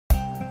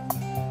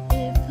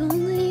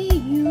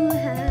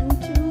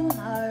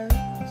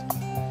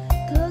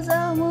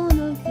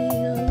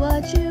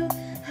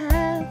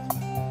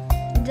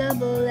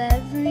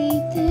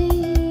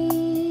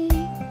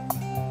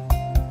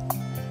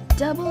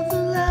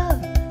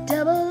love,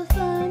 double the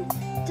fun,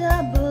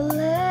 double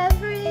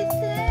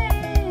everything.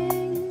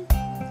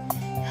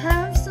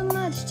 Have so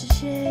much to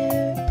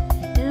share,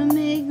 it'll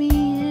make me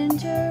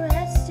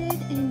interested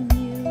in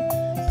you.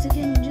 So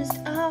can you just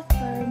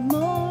offer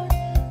more?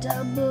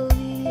 Double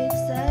the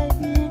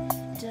excitement,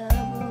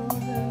 double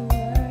the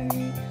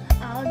worry.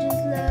 I'll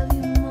just love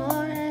you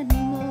more and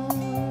more.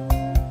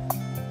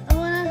 I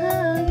wanna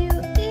hug you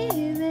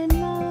even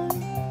more.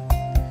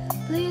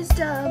 Please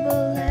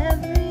double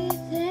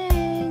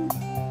everything.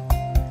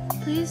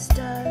 Please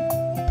start